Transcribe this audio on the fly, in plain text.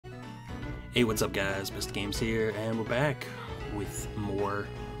Hey, what's up guys, bestatgames here, and we're back with more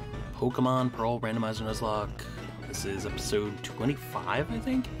Pokemon Pearl Randomizer Nuzlocke. This is episode 25, I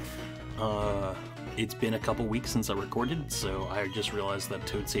think? It's been a couple weeks since I recorded, so I just realized that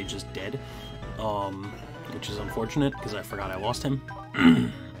Toad Sage is dead, which is unfortunate, because I forgot I lost him.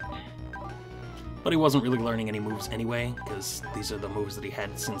 But he wasn't really learning any moves anyway, because these are the moves that he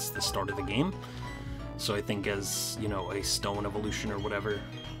had since the start of the game. So I think as, you know, a stone evolution or whatever,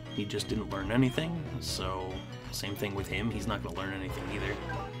 he just didn't learn anything, so same thing with him, he's not going to learn anything either.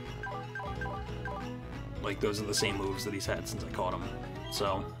 Like, those are the same moves that he's had since I caught him.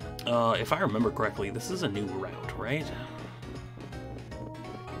 So, if I remember correctly, this is a new route, right?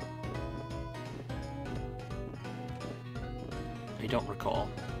 I don't recall.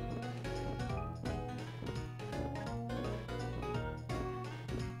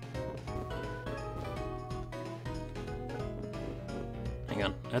 Hang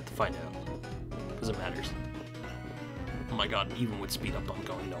on, I have to find out, because it matters. Oh my god, even with speed up, I'm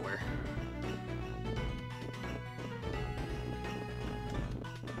going nowhere.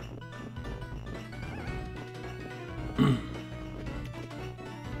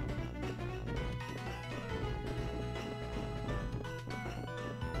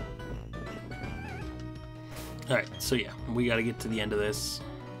 Alright, so yeah, we gotta get to the end of this,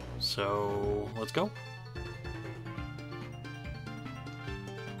 so let's go.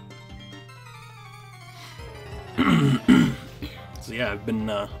 So yeah, I've been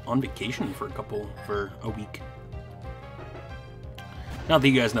on vacation for a week. Not that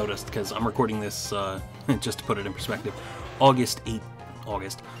you guys noticed, because I'm recording this, just to put it in perspective, August 8th,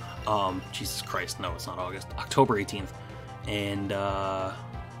 Jesus Christ, no, it's not August, October 18th, and, oh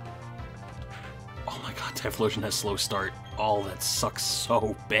my god, Typhlosion has slow start. Oh, that sucks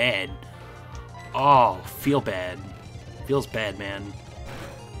so bad. Oh, feel bad. Feels bad, man.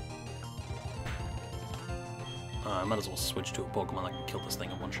 I might as well switch to a Pokemon that can kill this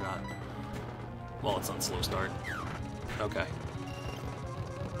thing in one shot. Well, it's on slow start. Okay.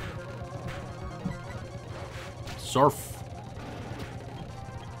 Surf!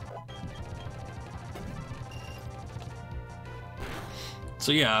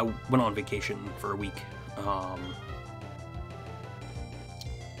 So yeah, I went on vacation for a week.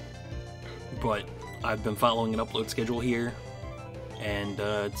 But I've been following an upload schedule here, and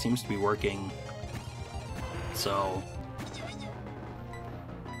it seems to be working. So,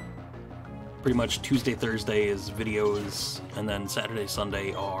 pretty much Tuesday, Thursday is videos, and then Saturday,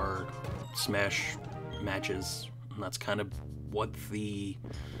 Sunday are Smash matches, and that's kind of what the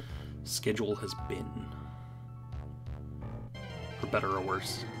schedule has been, for better or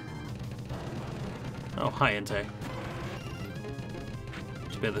worse. Oh, hi, Entei.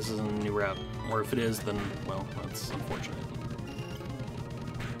 Too bad this isn't a new route, or if it is, then, well, that's unfortunate.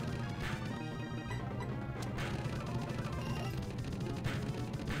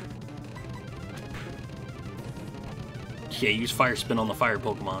 Yeah, use Fire Spin on the fire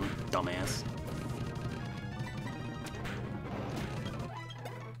Pokemon, dumbass.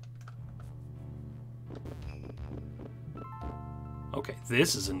 Okay,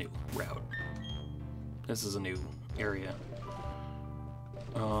 this is a new route. This is a new area.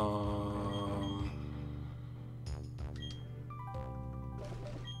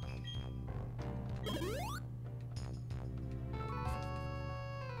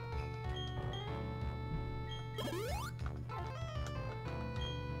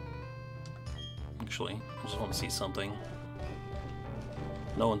 Actually, I just want to see something.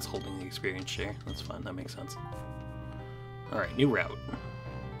 No one's holding the experience share. That's fine, that makes sense. Alright, new route.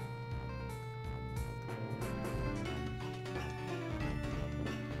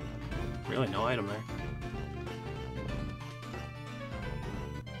 Really, no item there.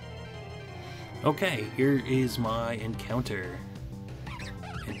 Okay, here is my encounter.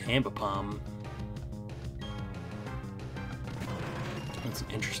 An Ambipom. It's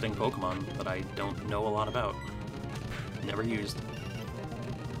an interesting Pokemon that I don't know a lot about. Never used.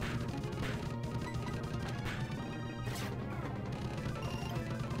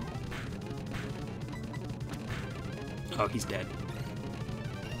 Oh, he's dead.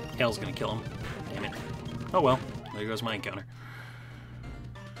 Hail's gonna kill him. Damn it. Oh well, there goes my encounter.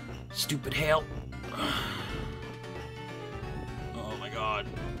 Stupid Hail. Oh my god.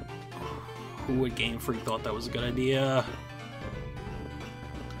 Who at Game Freak thought that was a good idea?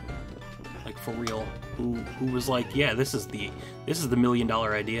 Like, for real. Who was like, yeah, this is the $1 million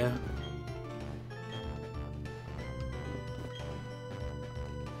idea.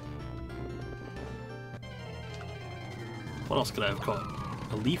 What else could I have caught?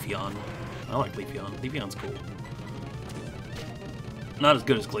 A Leafeon. I like Leafeon. Leafeon's cool. Not as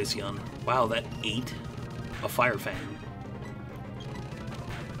good as Glaceon. Wow, that ate a Fire Fang.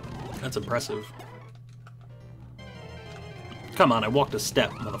 That's impressive. Come on, I walked a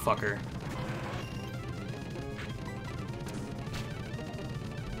step, motherfucker.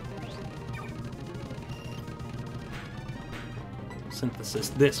 Synthesis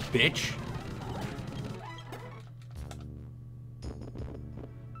this, bitch.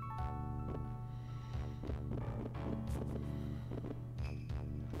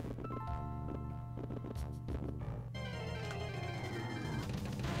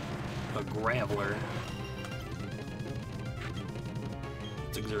 A Graveler.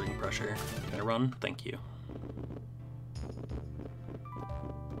 It's exerting pressure. Can I run? Thank you.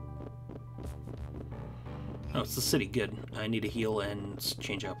 Oh, it's the city. Good. I need to heal and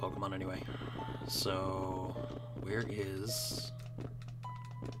change out Pokemon anyway. So, where is...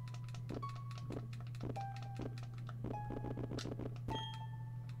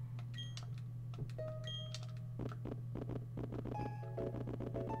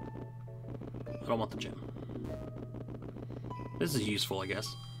 I don't want the gym. This is useful, I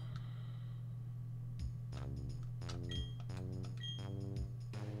guess.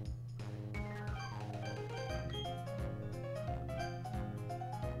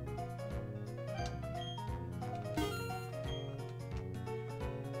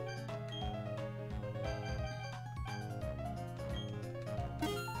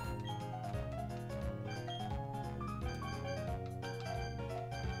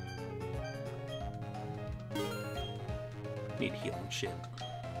 Need healing shit.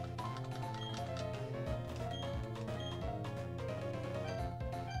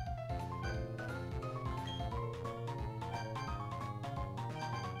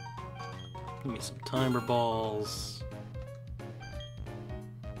 Give me some timer balls.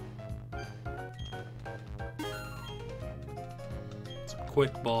 Some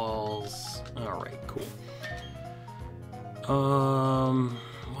quick balls. Alright, cool.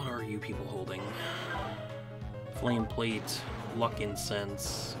 What are you people holding? Flame Plate, Luck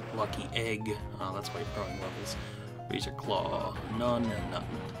Incense, Lucky Egg. Oh, that's why you're throwing levels. Razor Claw, none and none.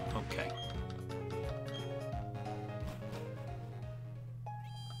 Okay.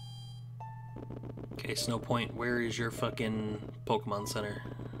 Okay, Snow Point, where is your fucking Pokemon Center?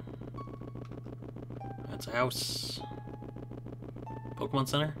 That's a house. Pokemon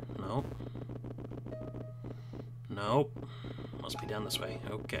Center? Nope. Nope. Must be down this way.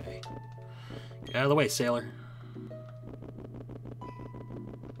 Okay. Get out of the way, sailor.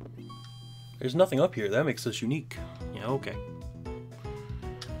 There's nothing up here. That makes us unique. Yeah, okay.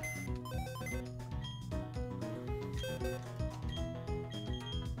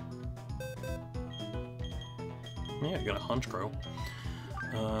 Yeah, I got a Honchkrow.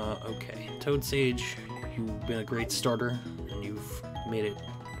 Okay. Toad Sage, you've been a great starter, and you've made it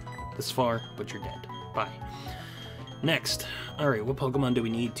this far, but you're dead. Bye. Next. Alright, what Pokemon do we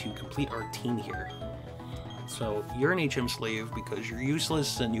need to complete our team here? So, you're an HM slave because you're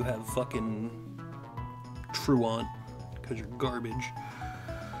useless and you have fucking Truant because you're garbage.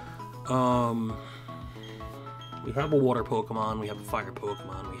 We have a water Pokemon, we have a fire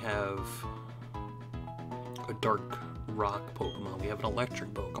Pokemon, we have a dark rock Pokemon, we have an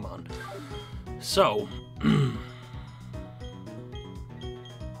electric Pokemon. So,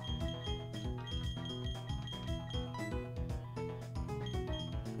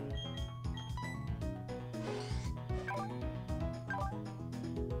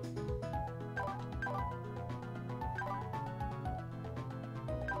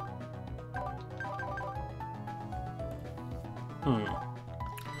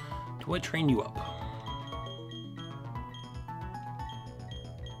 do I train you up?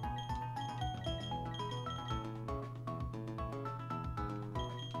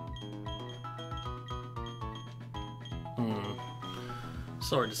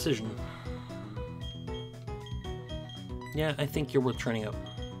 It's our decision. Yeah, I think you're worth training up.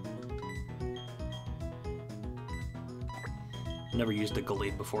 Never used a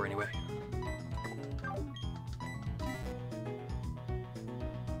Gallade before anyway.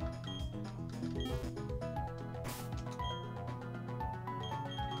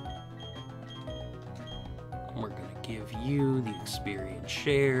 We're gonna give you the experience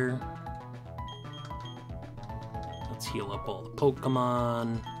share. Let's heal up all the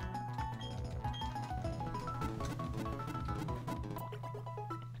Pokemon.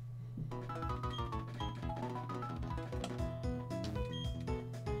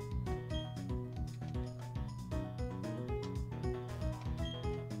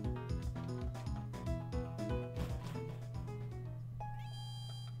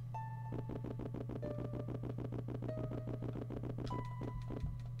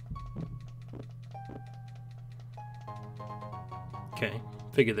 Okay.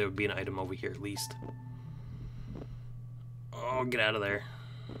 Figured there would be an item over here at least. Oh, get out of there.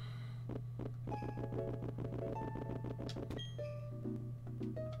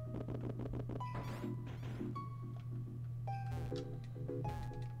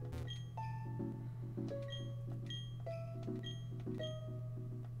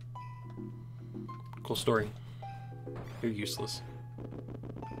 Cool story. You're useless.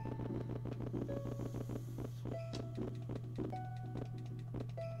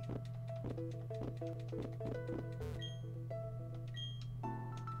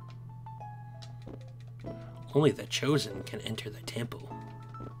 Only the chosen can enter the temple.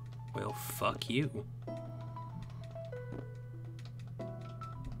 Well, fuck you.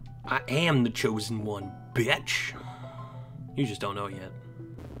 I am the chosen one, bitch. You just don't know yet.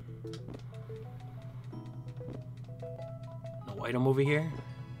 No item over here?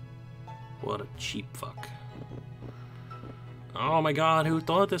 What a cheap fuck. Oh my god, who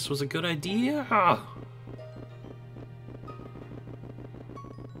thought this was a good idea?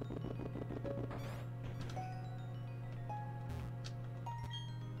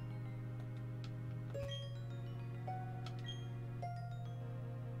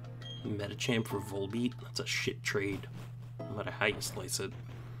 Metachamp for Volbeat? That's a shit trade, no matter how you slice it.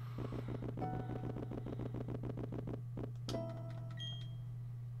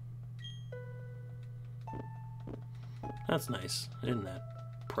 That's nice, isn't that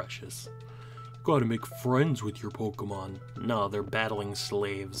precious? You gotta make friends with your Pokemon. No, they're battling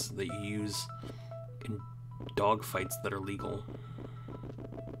slaves that you use in dogfights that are legal.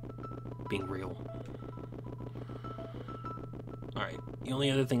 Being real. Alright, the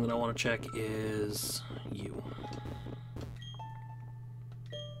only other thing that I want to check is you.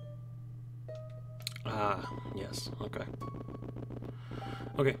 Ah, yes, okay.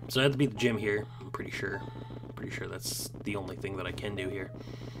 Okay, so I have to beat the gym here, I'm pretty sure. Pretty sure that's the only thing that I can do here.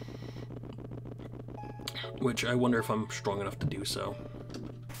 Which I wonder if I'm strong enough to do so.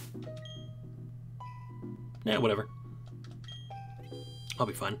 Yeah, whatever. I'll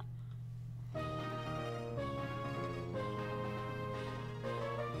be fine.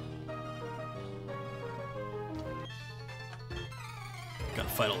 Gotta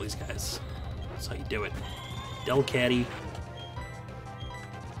fight all these guys. That's how you do it. Delcatty.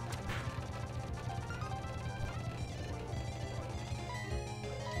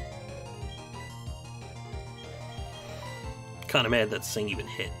 Kinda mad that thing even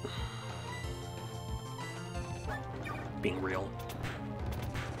hit. Being real.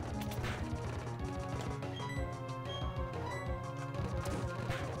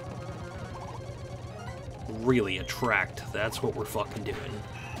 Really attract. That's what we're fucking doing.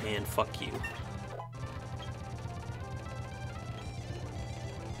 And fuck you.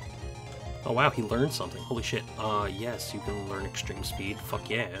 Oh wow, he learned something. Holy shit. Yes, you can learn extreme speed. Fuck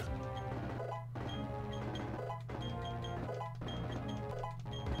yeah.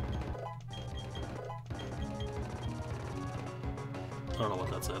 I don't know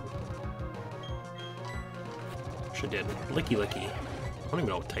what that said. Sure did. Licky Licky. I don't even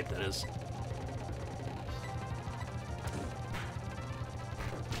know what type that is.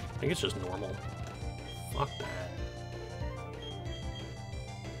 I think it's just normal. Fuck that.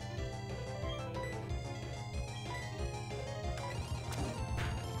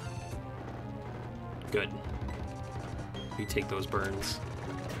 Good. You take those burns.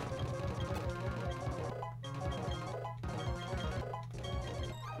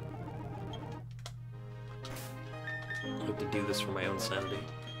 I have to do this for my own sanity.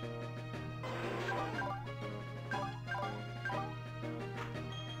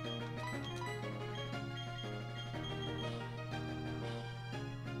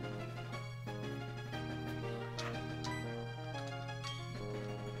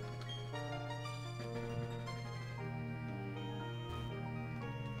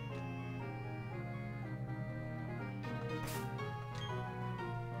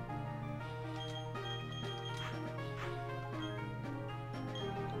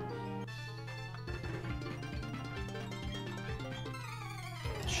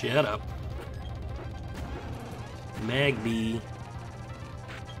 Shut up. Magby.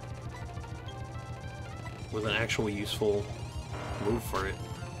 With an actual useful move for it.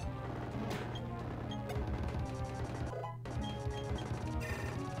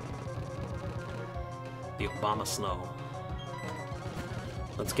 The Obama Snow.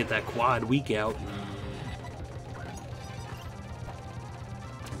 Let's get that quad weak out.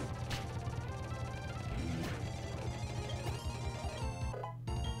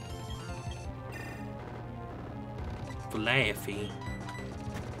 Laffy.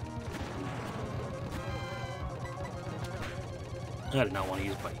 I did not want to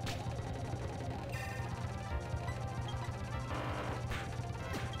use bite.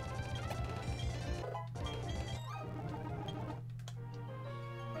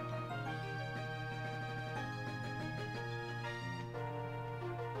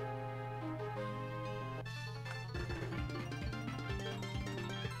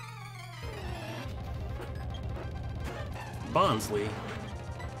 Bonsly.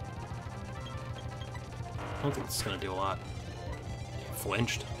 I don't think this is going to do a lot.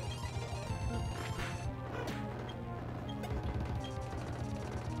 Flinched.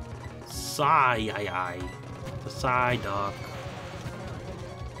 Sigh, the Psyduck.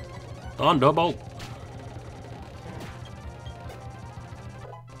 Thunderbolt.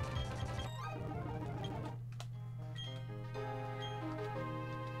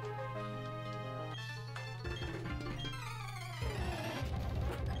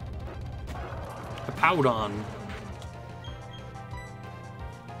 Powdon.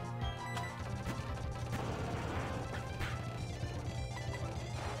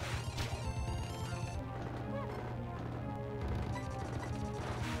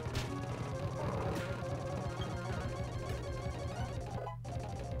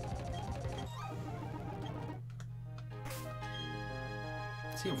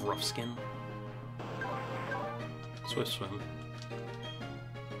 Does he have rough skin? Swift swim.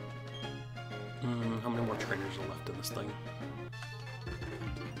 How many more trainers are left in this thing?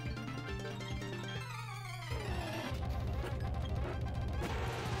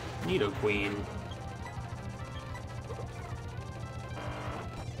 Nidoqueen.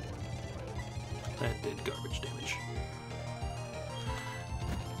 That did garbage damage.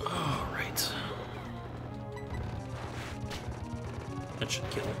 Alright. That should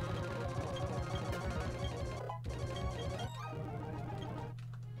kill.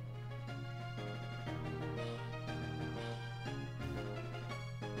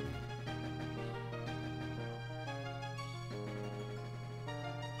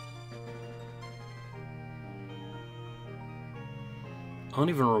 I don't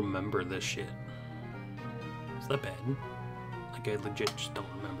even remember this shit. Is that bad? Like, I legit just don't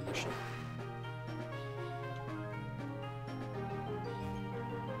remember this shit.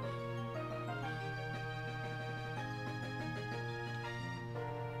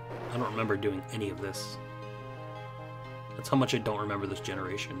 I don't remember doing any of this. That's how much I don't remember this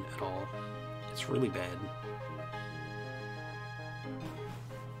generation at all. It's really bad.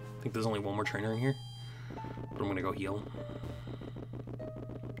 I think there's only one more trainer in here, but I'm gonna go heal.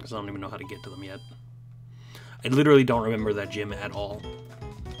 Because I don't even know how to get to them yet. I literally don't remember that gym at all.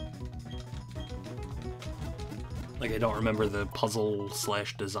 Like, I don't remember the puzzle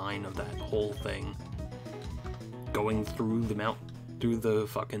 / design of that whole thing. Going through the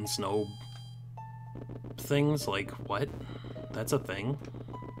fucking snow things, like, what? That's a thing?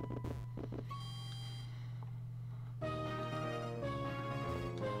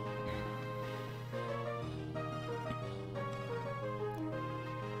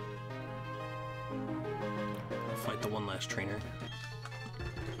 Fight the one last trainer.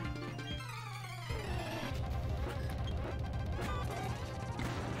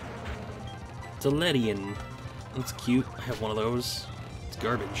 It's a Ledian. That's cute. I have one of those. It's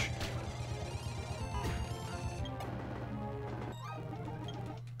garbage.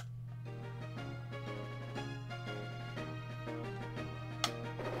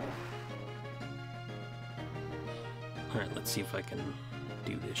 Alright, let's see if I can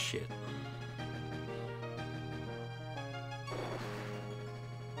do this shit.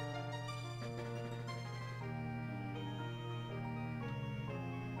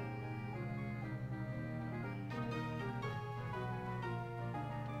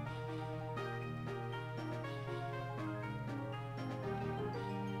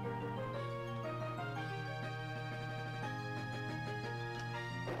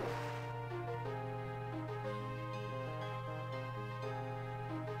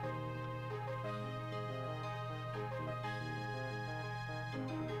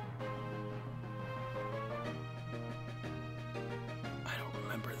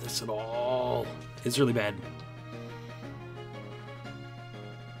 This at all. It's really bad.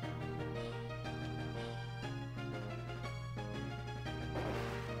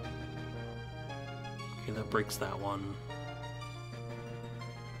 Okay, that breaks that one.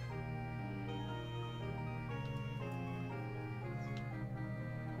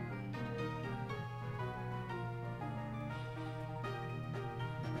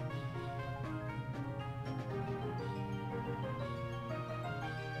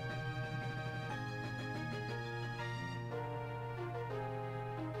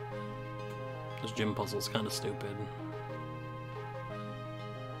 This gym puzzle's kind of stupid.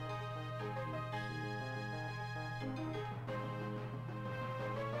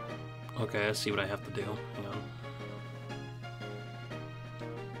 Okay, I see what I have to do. Hang on.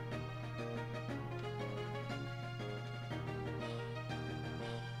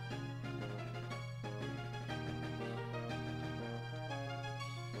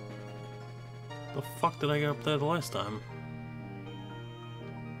 The fuck did I get up there the last time?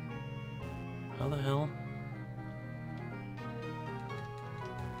 How the hell?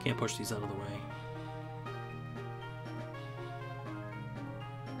 Can't push these out of the way.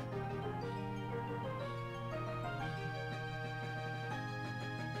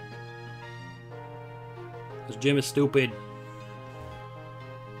 This gym is stupid.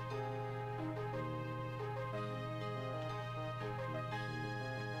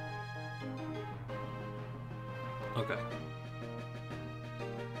 Okay.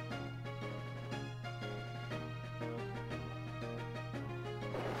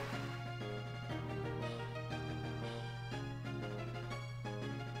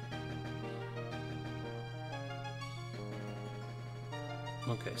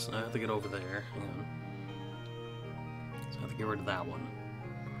 Okay, so now I have to get over there. Hang on. So I have to get rid of that one.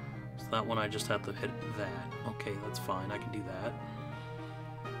 So that one I just have to hit that. Okay, that's fine. I can do that.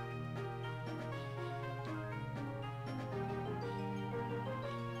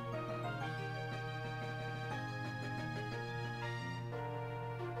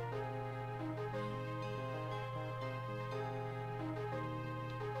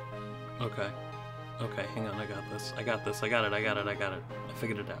 Okay. Okay, hang on, I got this. I got this. I got it. I got it. I got it. I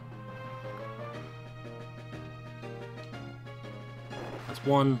figured it out. That's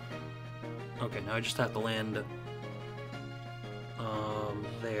one. Okay, now I just have to land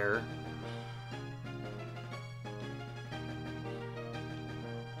there.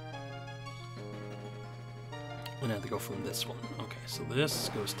 And I have to go from this one. Okay, so this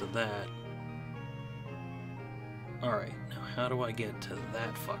goes to that. Alright, now how do I get to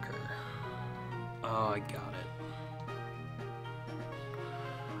that fucker? Oh, I got it.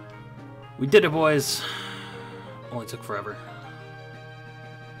 We did it, boys. Only took forever.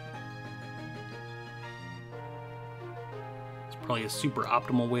 It's probably a super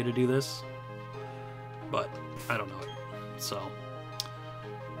optimal way to do this, but I don't know it. So,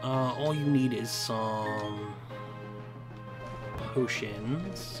 all you need is some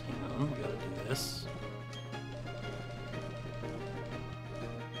potions. Hang on, we gotta do this.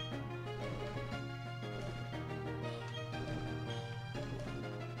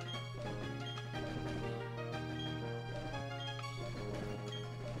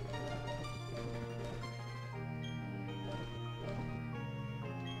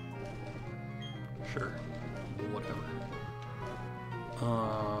 Sure, whatever.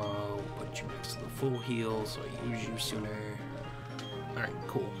 Put you next to the full heal, so I use you sooner. Alright,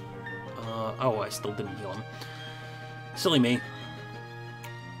 cool. Oh, I still didn't heal him. Silly me.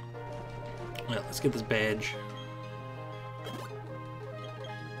 Alright, let's get this badge.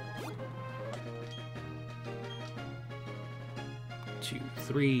 Two,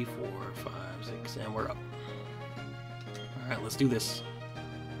 3, 4, 5, 6, and we're up. Alright, let's do this.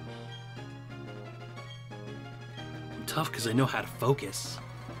 Tough because I know how to focus.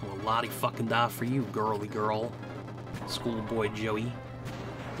 Well, Lottie fucking die for you, girly girl. Schoolboy Joey.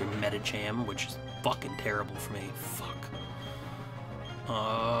 Your Metacham, which is fucking terrible for me. Fuck.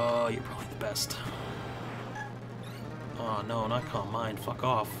 You're probably the best. Oh, no, not Calm Mind. Fuck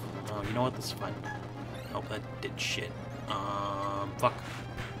off. Oh, you know what? This is fine. Oh, that did shit. Fuck.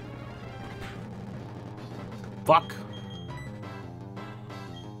 Fuck.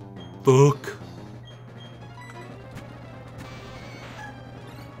 Fuck.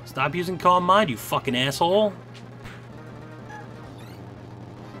 Stop using Calm Mind, you fucking asshole.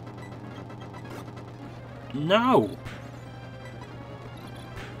 No.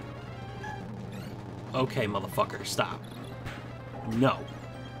 Okay, motherfucker, stop. No.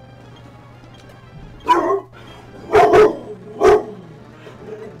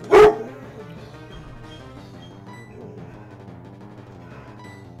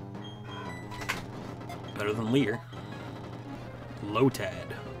 Better than Lear. Lotad.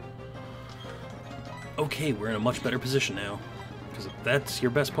 Okay, we're in a much better position now. Because if that's your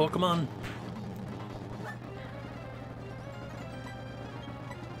best Pokemon...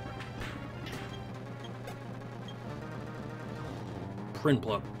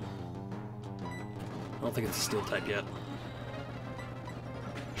 Prinplup. I don't think it's a Steel type yet.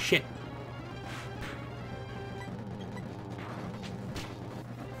 Shit.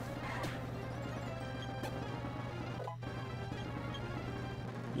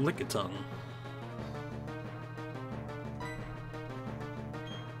 Lickitung.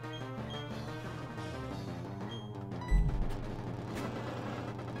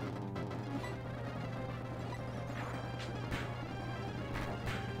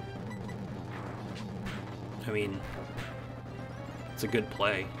 I mean, it's a good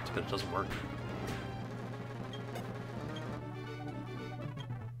play, but it doesn't work.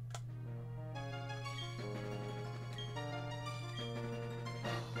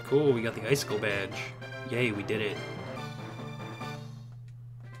 Cool, we got the Icicle badge. Yay, we did it.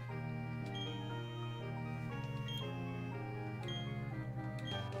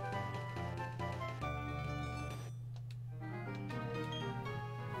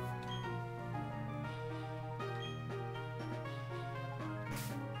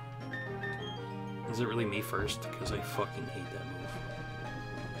 Is it really me first? Because I fucking hate that move.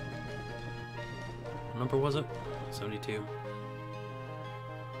 What number was it? 72.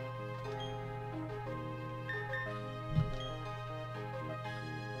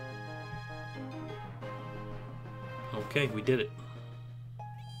 Okay, we did it.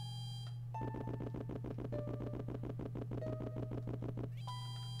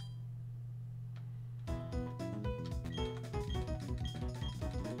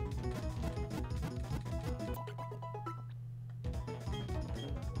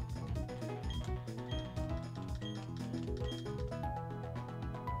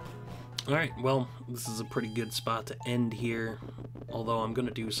 Alright, well, this is a pretty good spot to end here, although I'm going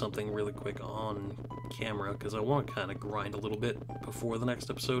to do something really quick on camera, because I want to kind of grind a little bit before the next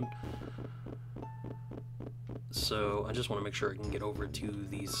episode. So I just want to make sure I can get over to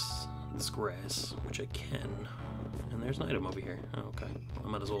this grass, which I can. And there's an item over here. Oh, okay, I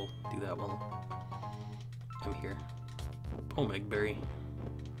might as well do that while I'm here. Pomeg berry.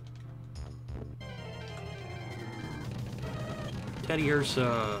 Teddy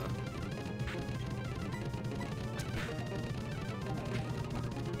Ursa.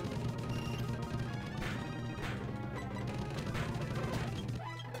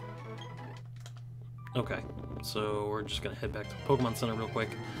 Okay, so we're just going to head back to the Pokemon Center real quick,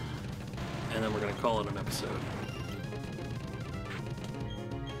 and then we're going to call it an episode.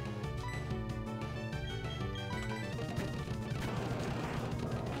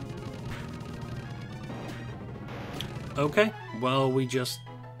 Okay, well, we just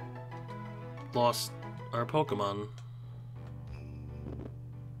lost our Pokemon.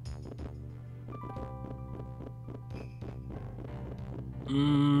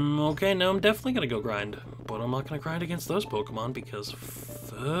 Okay, now I'm definitely gonna go grind, but I'm not gonna grind against those Pokemon because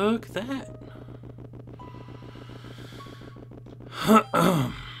fuck that.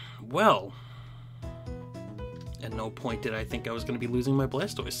 Well, at no point did I think I was gonna be losing my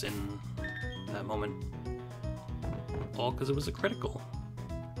Blastoise in that moment. All because it was a critical.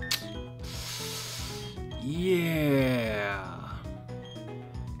 Yeah.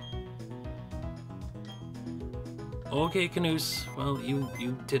 Okay, Canoose. Well,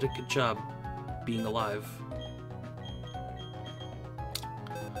 you did a good job being alive.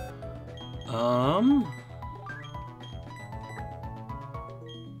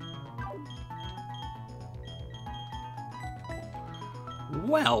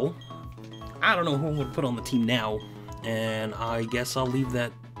 Well, I don't know who I would put on the team now, and I guess I'll leave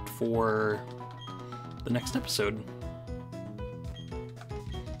that for the next episode.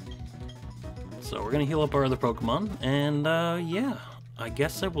 So we're gonna heal up our other Pokemon, and yeah, I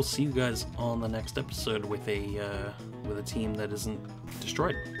guess I will see you guys on the next episode with a team that isn't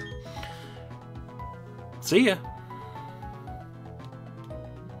destroyed. See ya!